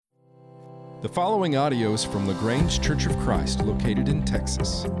The following audio is from LaGrange Church of Christ, located in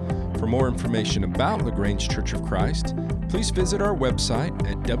Texas. For more information about LaGrange Church of Christ, please visit our website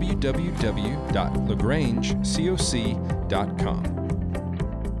at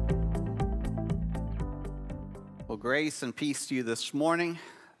www.lagrangecoc.com. Well, grace and peace to you this morning.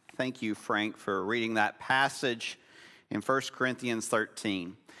 Thank you, Frank, for reading that passage in 1 Corinthians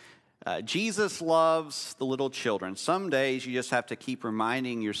 13. Jesus loves the little children. Some days you just have to keep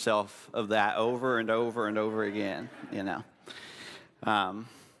reminding yourself of that over and over and over again, you know.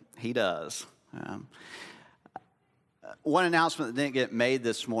 He does. One announcement that didn't get made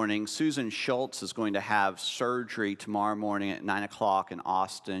this morning, Susan Schultz is going to have surgery tomorrow morning at 9 o'clock in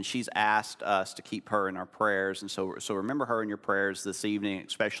Austin. She's asked us to keep her in our prayers, and so remember her in your prayers this evening,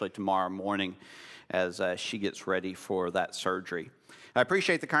 especially tomorrow morning as she gets ready for that surgery. I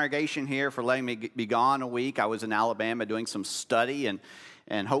appreciate the congregation here for letting me be gone a week. I was in Alabama doing some study,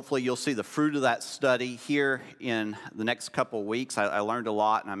 and hopefully you'll see the fruit of that study here in the next couple of weeks. I learned a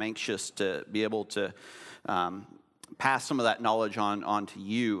lot, and I'm anxious to be able to pass some of that knowledge on to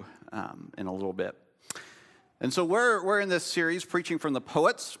you in a little bit. And so we're in this series, Preaching from the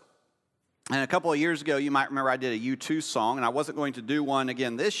Poets. And a couple of years ago, you might remember I did a U2 song, and I wasn't going to do one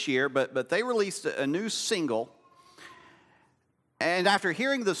again this year, but they released a new single. And after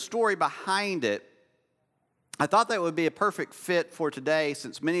hearing the story behind it, I thought that would be a perfect fit for today,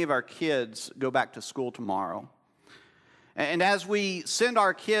 since many of our kids go back to school tomorrow. And as we send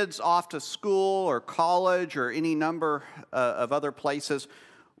our kids off to school or college or any number of other places,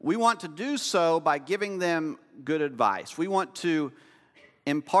 we want to do so by giving them good advice. We want to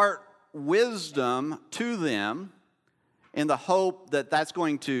impart wisdom to them in the hope that that's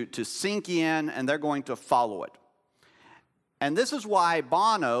going to sink in and they're going to follow it. And this is why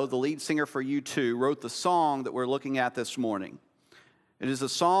Bono, the lead singer for U2, wrote the song that we're looking at this morning. It is a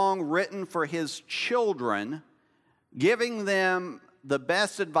song written for his children, giving them the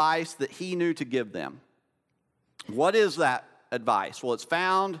best advice that he knew to give them. What is that advice? Well, it's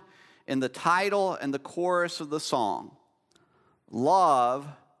found in the title and the chorus of the song. Love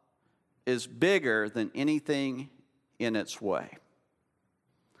is bigger than anything in its way.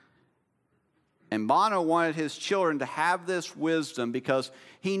 And Bono wanted his children to have this wisdom because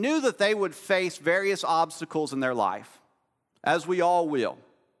he knew that they would face various obstacles in their life, as we all will.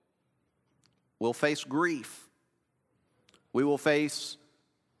 We'll face grief. We will face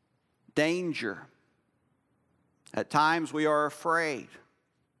danger. At times we are afraid.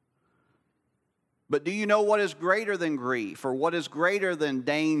 But do you know what is greater than grief, or what is greater than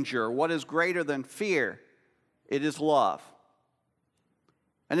danger, or what is greater than fear? It is love.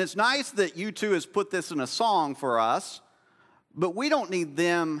 And it's nice that U2 has put this in a song for us, but we don't need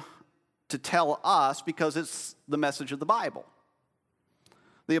them to tell us because it's the message of the Bible.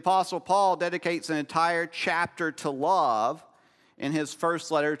 The Apostle Paul dedicates an entire chapter to love in his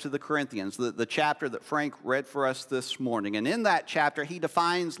first letter to the Corinthians, the chapter that Frank read for us this morning. And in that chapter, he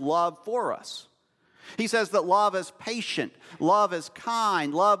defines love for us. He says that love is patient, love is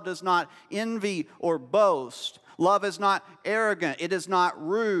kind, love does not envy or boast. Love is not arrogant. It is not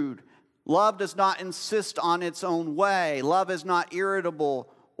rude. Love does not insist on its own way. Love is not irritable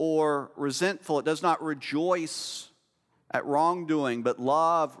or resentful. It does not rejoice at wrongdoing, but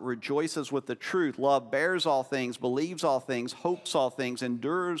love rejoices with the truth. Love bears all things, believes all things, hopes all things,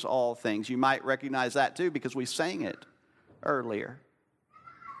 endures all things. You might recognize that too because we sang it earlier.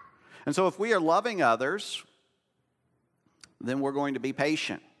 And so if we are loving others, then we're going to be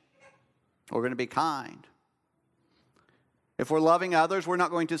patient. We're going to be kind. If we're loving others, we're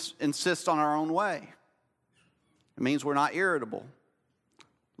not going to insist on our own way. It means we're not irritable.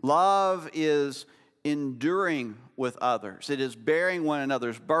 Love is enduring with others. It is bearing one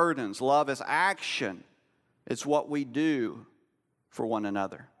another's burdens. Love is action. It's what we do for one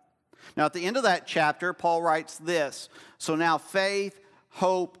another. Now, at the end of that chapter, Paul writes this. So now faith,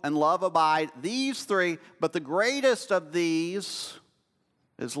 hope, and love abide, these three, but the greatest of these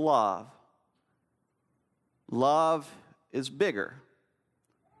is love. Love is bigger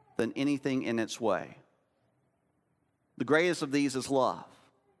than anything in its way. The greatest of these is love.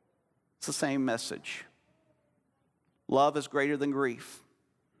 It's the same message. Love is greater than grief.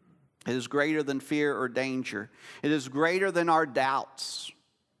 It is greater than fear or danger. It is greater than our doubts.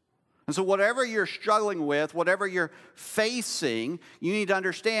 And so whatever you're struggling with, whatever you're facing, you need to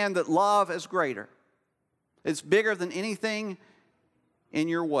understand that love is greater. It's bigger than anything in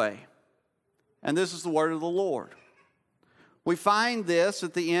your way. And this is the word of the Lord. We find this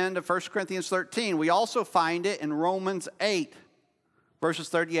at the end of 1 Corinthians 13. We also find it in Romans 8, verses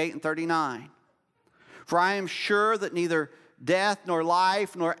 38 and 39. For I am sure that neither death, nor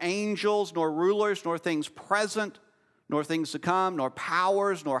life, nor angels, nor rulers, nor things present, nor things to come, nor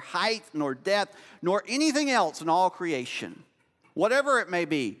powers, nor height, nor depth, nor anything else in all creation, whatever it may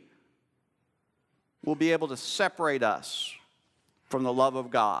be, will be able to separate us from the love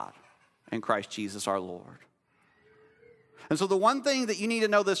of God in Christ Jesus our Lord. And so the one thing that you need to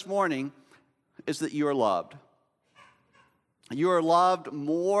know this morning is that you are loved. You are loved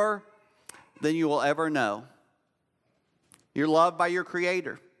more than you will ever know. You're loved by your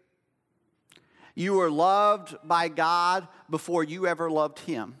Creator. You are loved by God before you ever loved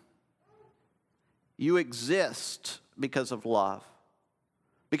Him. You exist because of love.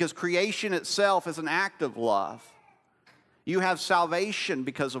 Because creation itself is an act of love. You have salvation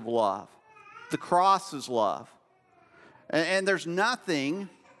because of love. The cross is love. And there's nothing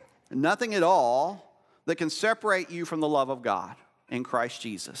at all that can separate you from the love of God in Christ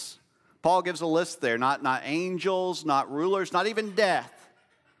Jesus. Paul gives a list there, not angels, not rulers, not even death.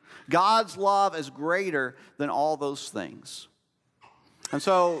 God's love is greater than all those things. And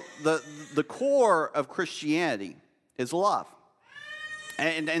so the core of Christianity is love.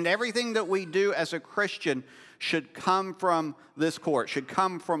 And everything that we do as a Christian should come from this core. It should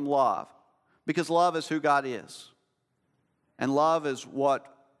come from love. Because love is who God is. And love is what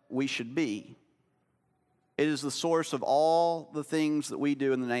we should be. It is the source of all the things that we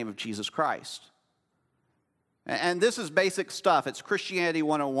do in the name of Jesus Christ. And this is basic stuff. It's Christianity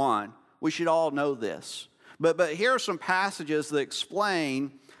 101. We should all know this. But here are some passages that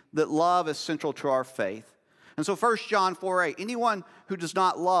explain that love is central to our faith. And so 1 John 4:8, anyone who does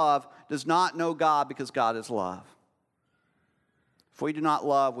not love does not know God because God is love. If we do not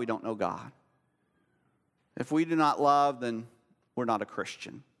love, we don't know God. If we do not love, then we're not a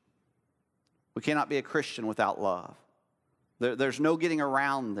Christian. We cannot be a Christian without love. There's no getting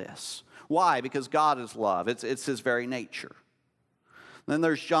around this. Why? Because God is love. It's His very nature. Then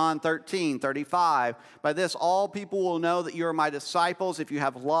there's John 13:35. By this all people will know that you are my disciples if you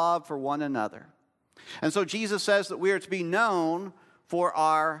have love for one another. And so Jesus says that we are to be known for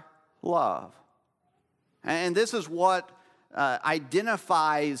our love. And this is what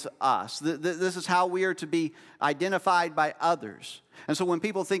identifies us. This is how we are to be identified by others. And so when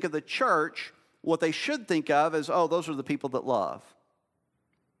people think of the church, what they should think of is, oh, those are the people that love.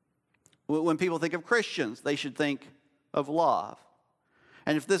 When people think of Christians, they should think of love.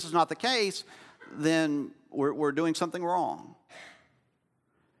 And if this is not the case, then we're doing something wrong.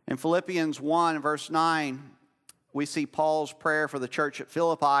 In Philippians 1, verse 9, we see Paul's prayer for the church at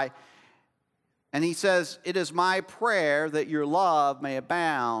Philippi. And he says, it is my prayer that your love may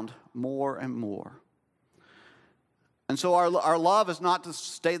abound more and more. And so our love is not to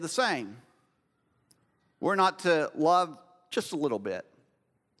stay the same. We're not to love just a little bit.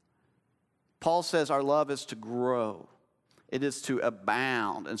 Paul says our love is to grow. It is to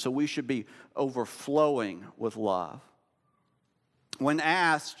abound. And so we should be overflowing with love. When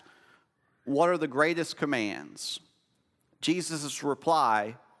asked, what are the greatest commands? Jesus'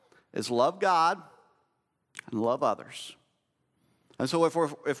 reply is love God and love others. And so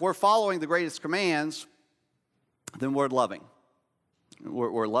if we're following the greatest commands, then we're loving.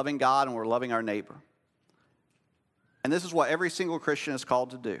 We're loving God and we're loving our neighbor. And this is what every single Christian is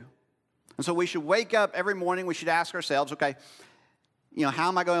called to do. And so we should wake up every morning, we should ask ourselves, okay, how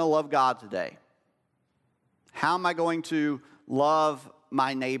am I going to love God today? How am I going to love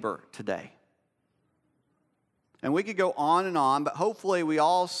my neighbor today? And we could go on, but hopefully we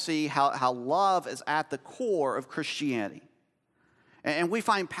all see how love is at the core of Christianity. And we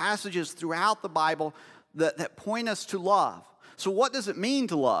find passages throughout the Bible that point us to love. So what does it mean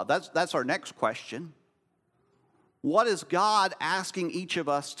to love? That's our next question. What is God asking each of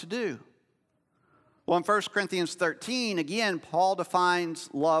us to do? Well, in 1 Corinthians 13, again, Paul defines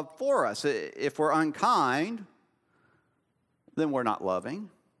love for us. If we're unkind, then we're not loving.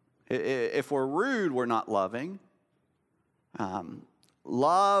 If we're rude, we're not loving.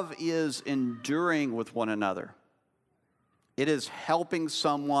 Love is enduring with one another. It is helping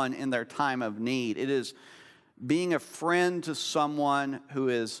someone in their time of need. It is being a friend to someone who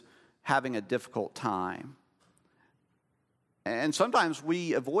is having a difficult time. And sometimes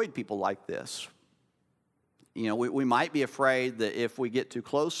we avoid people like this. We might be afraid that if we get too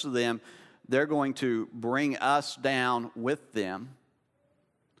close to them, they're going to bring us down with them.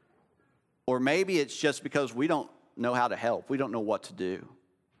 Or maybe it's just because we don't know how to help. We don't know what to do.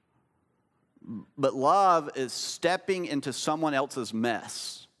 But love is stepping into someone else's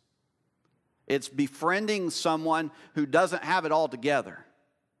mess. It's befriending someone who doesn't have it all together.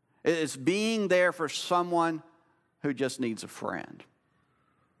 It's being there for someone who just needs a friend.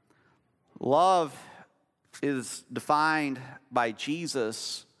 Love is defined by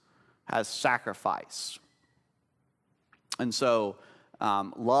Jesus as sacrifice. And so,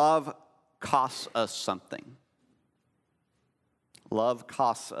 love costs us something. Love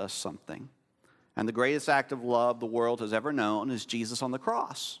costs us something. And the greatest act of love the world has ever known is Jesus on the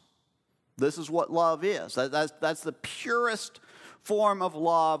cross. This is what love is. That's the purest form of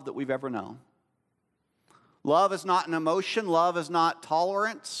love that we've ever known. Love is not an emotion. Love is not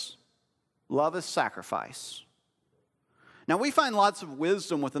tolerance. Love is sacrifice. Now, we find lots of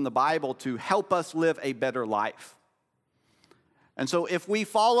wisdom within the Bible to help us live a better life. And so if we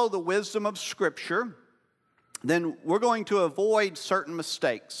follow the wisdom of Scripture, then we're going to avoid certain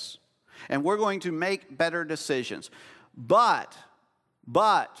mistakes. And we're going to make better decisions. But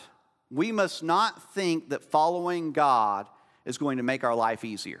we must not think that following God is going to make our life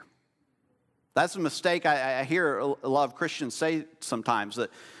easier. That's a mistake I hear a lot of Christians say sometimes,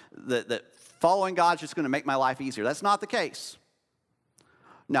 that following God is just going to make my life easier. That's not the case.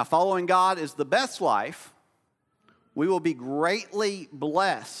 Now, following God is the best life. We will be greatly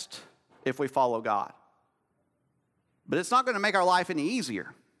blessed if we follow God. But it's not going to make our life any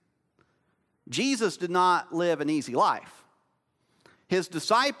easier. Jesus did not live an easy life. His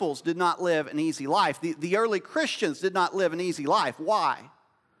disciples did not live an easy life. The early Christians did not live an easy life. Why?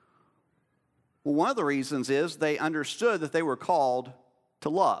 Well, one of the reasons is they understood that they were called to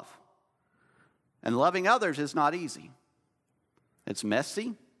love. And loving others is not easy. It's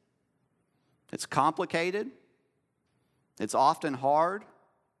messy. It's complicated. It's often hard.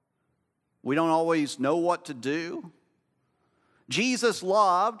 We don't always know what to do. Jesus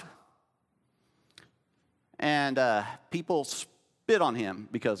loved, and people spit on him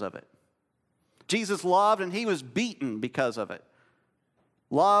because of it. Jesus loved, and he was beaten because of it.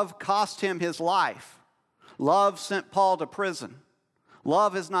 Love cost him his life. Love sent Paul to prison.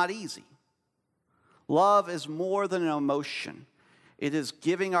 Love is not easy. Love is more than an emotion. It is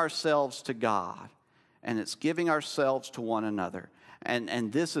giving ourselves to God, and it's giving ourselves to one another.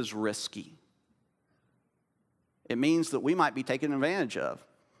 And this is risky. It means that we might be taken advantage of.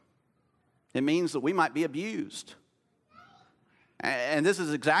 It means that we might be abused. And this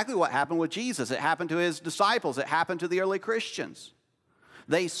is exactly what happened with Jesus. It happened to his disciples. It happened to the early Christians.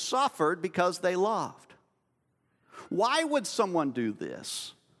 They suffered because they loved. Why would someone do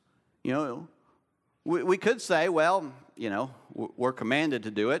this? You know, we could say, well, you know, we're commanded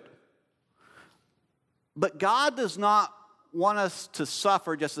to do it. But God does not want us to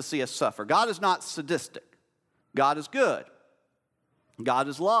suffer just to see us suffer. God is not sadistic. God is good. God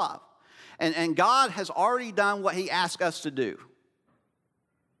is love. And God has already done what he asked us to do.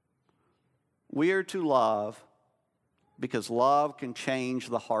 We are to love because love can change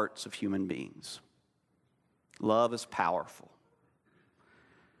the hearts of human beings. Love is powerful.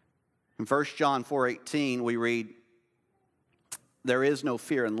 In 1 John 4:18, we read, "There is no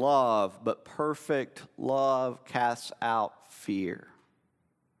fear in love, but perfect love casts out fear."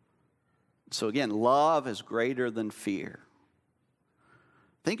 So again, love is greater than fear.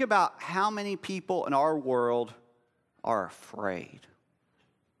 Think about how many people in our world are afraid.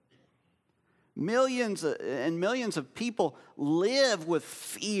 Millions and millions of people live with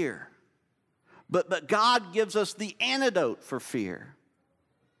fear. But God gives us the antidote for fear.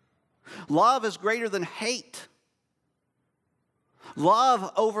 Love is greater than hate.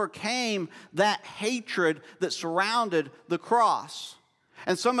 Love overcame that hatred that surrounded the cross.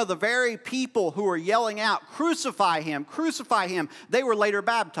 And some of the very people who were yelling out, crucify him, they were later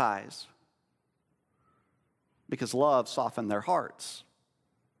baptized. Because love softened their hearts.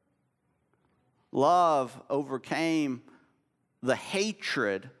 Love overcame the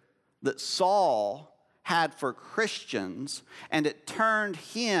hatred that Saul had for Christians, and it turned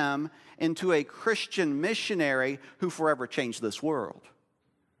him into a Christian missionary who forever changed this world.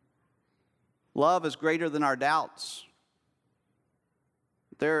 Love is greater than our doubts.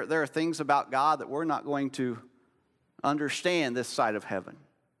 There are things about God that we're not going to understand this side of heaven.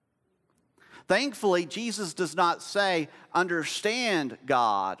 Thankfully, Jesus does not say, understand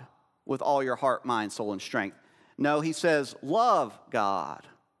God with all your heart, mind, soul, and strength. No, he says, love God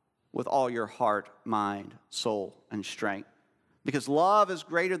with all your heart, mind, soul, and strength. Because love is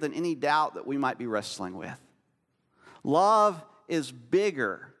greater than any doubt that we might be wrestling with. Love is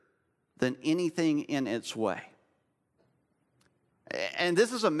bigger than anything in its way. And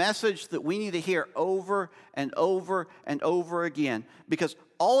this is a message that we need to hear over and over and over again. Because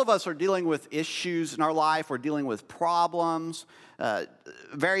all of us are dealing with issues in our life. We're dealing with problems,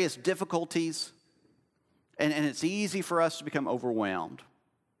 various difficulties. And it's easy for us to become overwhelmed.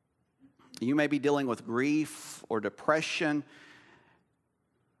 You may be dealing with grief or depression.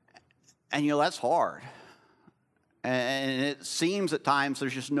 And you know, that's hard. And it seems at times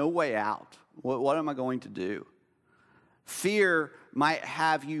there's just no way out. What am I going to do? Fear might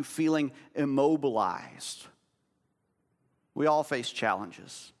have you feeling immobilized. We all face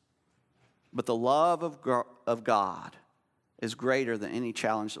challenges. But the love of God is greater than any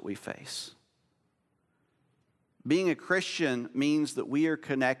challenge that we face. Being a Christian means that we are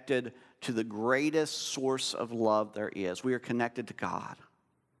connected to the greatest source of love there is. We are connected to God.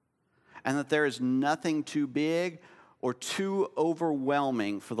 And that there is nothing too big or too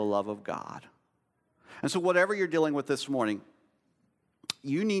overwhelming for the love of God. And so whatever you're dealing with this morning,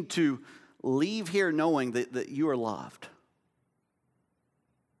 you need to leave here knowing that you are loved.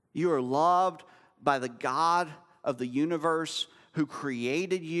 You are loved by the God of the universe who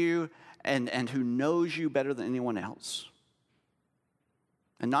created you and who knows you better than anyone else.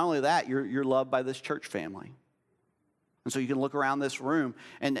 And not only that, you're loved by this church family. And so you can look around this room,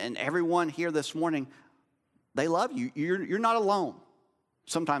 and everyone here this morning, they love you. You're not alone.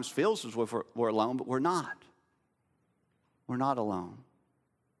 Sometimes feels as if we're alone, but we're not. We're not alone.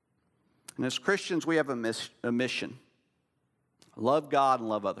 And as Christians, we have a mission. Love God and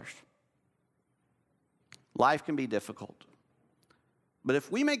love others. Life can be difficult. But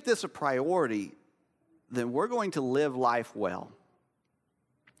if we make this a priority, then we're going to live life well.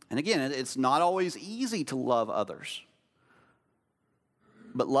 And again, it's not always easy to love others.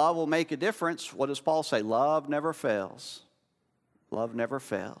 But love will make a difference. What does Paul say? Love never fails. Love never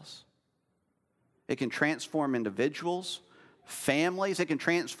fails. It can transform individuals, families. It can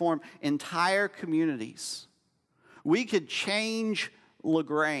transform entire communities. We could change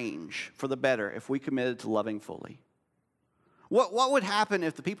LaGrange for the better if we committed to loving fully. What would happen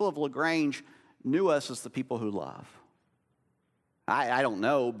if the people of LaGrange knew us as the people who love? I don't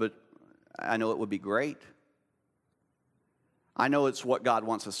know, but I know it would be great. I know it's what God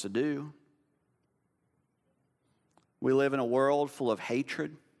wants us to do. We live in a world full of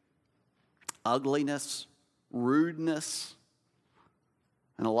hatred, ugliness, rudeness,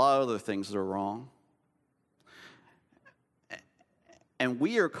 and a lot of other things that are wrong. And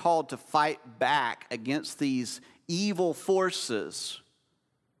we are called to fight back against these evil forces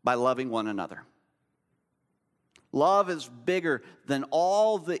by loving one another. Love is bigger than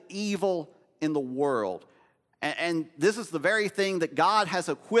all the evil in the world. And this is the very thing that God has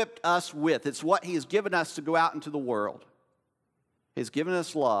equipped us with. It's what He has given us to go out into the world. He's given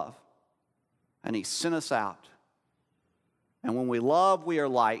us love, and He sent us out. And when we love, we are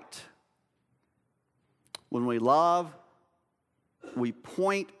light. When we love, we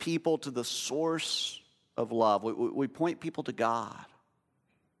point people to the source of love. We point people to God.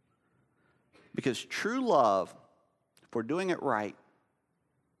 Because true love, if we're doing it right,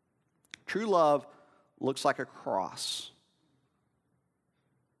 true love looks like a cross.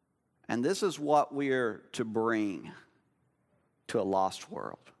 And this is what we are to bring to a lost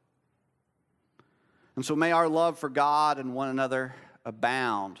world. And so may our love for God and one another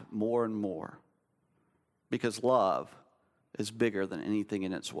abound more and more, because love is bigger than anything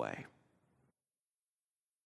in its way.